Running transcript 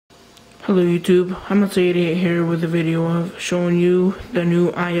Hello YouTube, I'm Idiot here with a video of showing you the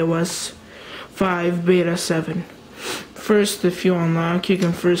new iOS 5 Beta 7. First, if you unlock, you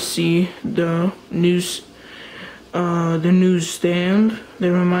can first see the newsstand,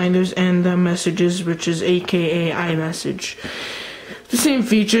 the reminders, and the messages, which is aka iMessage. The same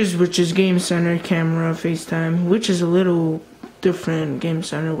features, which is Game Center, Camera, FaceTime, which is a little different Game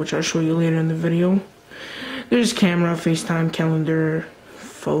Center, which I'll show you later in the video. There's Camera, FaceTime, Calendar,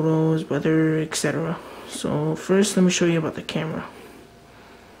 Photos, weather, etc. So first, let me show you about the camera,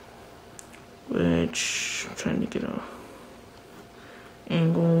 which I'm trying to get a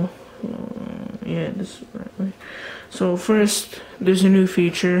angle. Yeah, this is the right way. So first, there's a new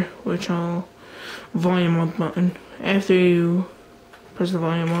feature, which I'll volume up button. After you press the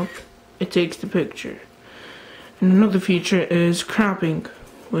volume up, it takes the picture. And another feature is cropping,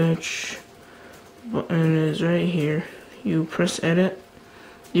 which button is right here. You press edit.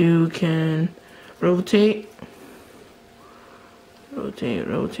 You can rotate,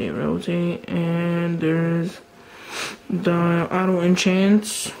 and there's the auto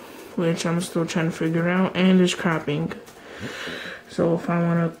enchants, which I'm still trying to figure out, and there's cropping. So if I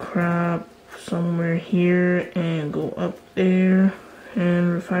want to crop somewhere here and go up there,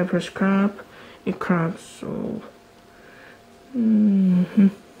 and if I press crop, it crops. So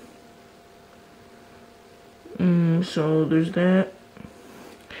so there's that.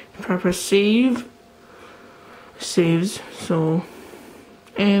 If I press save, saves. So,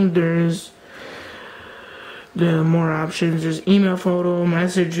 and there's the more options. There's email, photo,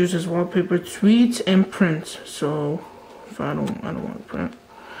 message, uses wallpaper, tweets, and print. So if I don't want to print,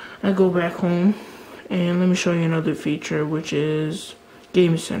 I go back home, and let me show you another feature, which is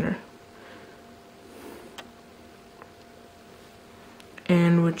Game Center,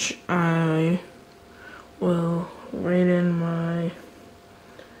 and which I will write in my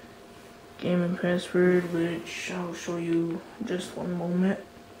gaming password, which I'll show you in just one moment.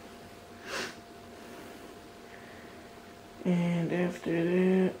 And after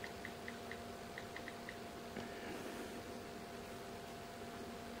that,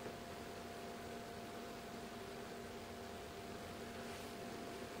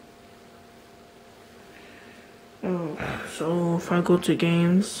 so if I go to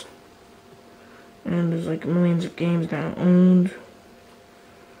games, and there's like millions of games that I owned.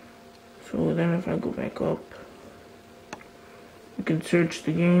 So then if I go back up, you can search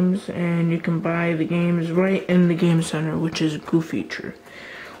the games, and you can buy the games right in the Game Center, which is a cool feature.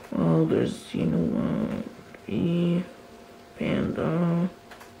 Well, there's, Panda,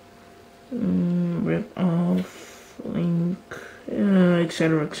 Rip Off, Link,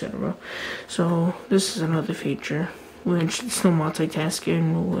 etc, etc. So this is another feature, which is still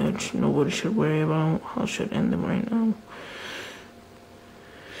multitasking, which nobody should worry about. I should end them right now.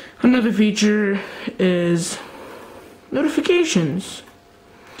 Another feature is notifications.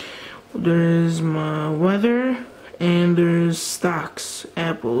 There's my weather, and there's stocks.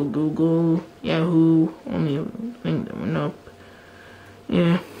 Apple, Google, Yahoo, only thing that went up.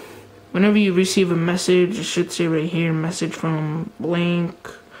 Yeah. Whenever you receive a message, it should say right here, message from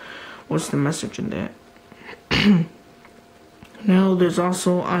blank. What's the message in that? Now there's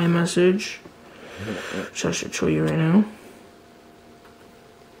also iMessage, which I should show you right now.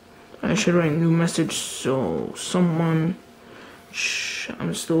 I should write a new message, so someone,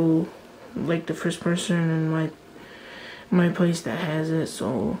 I'm still like the first person in my place that has it,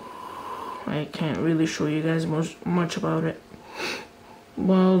 so I can't really show you guys much about it.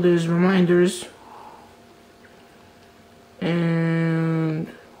 Well, there's reminders, and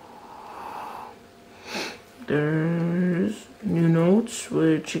there's new notes,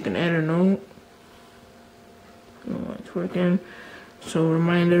 which you can add a note. Oh, it's working. So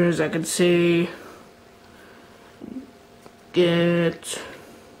reminders, I could say get,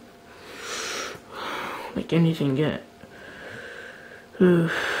 like anything, get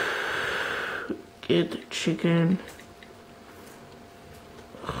chicken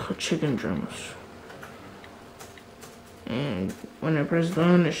drums, and when I press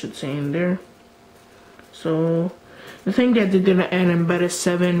done, it should say in there. So the thing that they didn't add in beta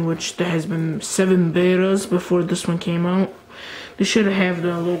 7, which there has been 7 betas before this one came out, they should have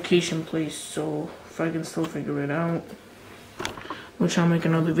the location place. So if I can still figure it out, which I'll make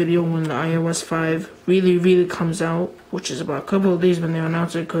another video when the iOS 5 really comes out, which is about a couple of days when they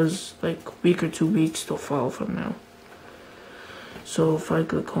announce it, because like a week or 2 weeks to fall from now. So if I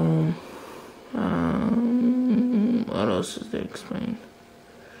click home, what else is there to explain?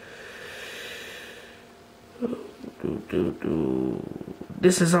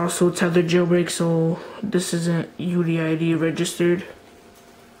 This is also tethered jailbreak, so this isn't UDID registered.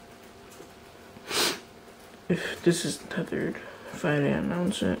 if this is tethered, if I didn't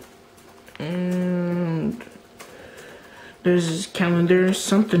announce it. And there's this calendar,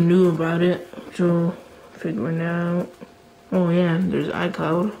 something new about it, so figuring it out. Oh yeah, there's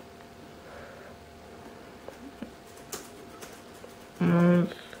iCloud.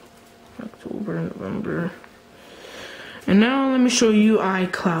 Month, October, November. And now let me show you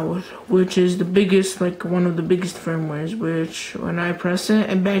iCloud, which is the biggest, like one of the biggest firmwares, which when I press it,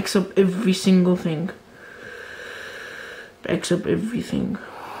 it backs up every single thing. Backs up everything.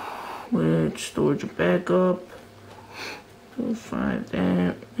 Which storage backup. 5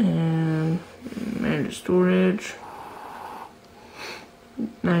 that, and manage storage.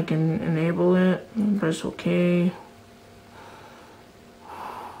 I can enable it, press OK.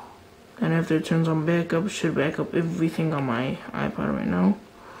 And after it turns on backup, it should back up everything on my iPod right now.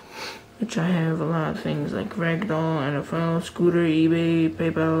 Which I have a lot of things like Ragdoll, NFL, Scooter, eBay,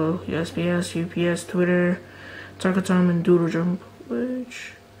 PayPal, USPS, UPS, Twitter, Taco Time, and Doodle Jump.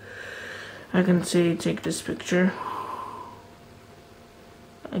 Which I can say take this picture.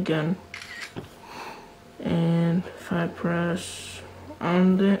 Again. And if I press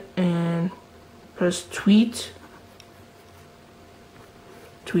on it and press tweet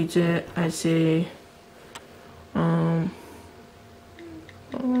it, I say awesome.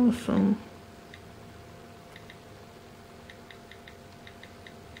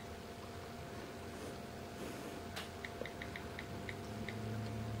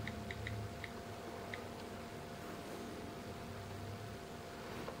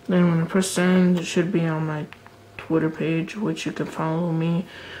 Then when I press send, it should be on my Twitter page, which you can follow me,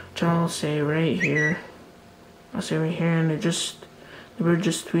 which I'll say right here. I'll say right here, and the bird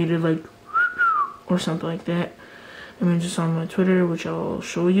just tweeted like, or something like that. I mean, just on my Twitter, which I'll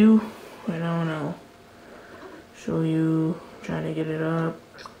show you right now, and I'll show you, try to get it up.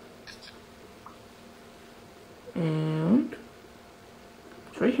 And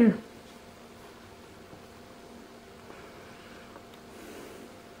it's right here.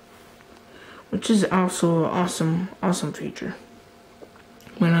 Which is also an awesome feature.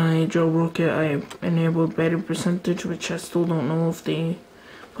 When I jailbroke it, I enabled battery percentage, which I still don't know if they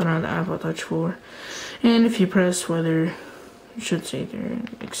put on the iPod Touch 4. And if you press whether, it should say there,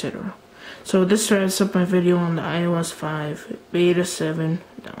 etc. So this wraps up my video on the iOS 5 Beta 7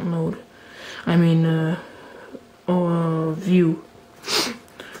 download. View.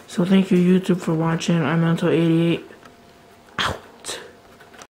 So thank you YouTube for watching. I'm Mental88.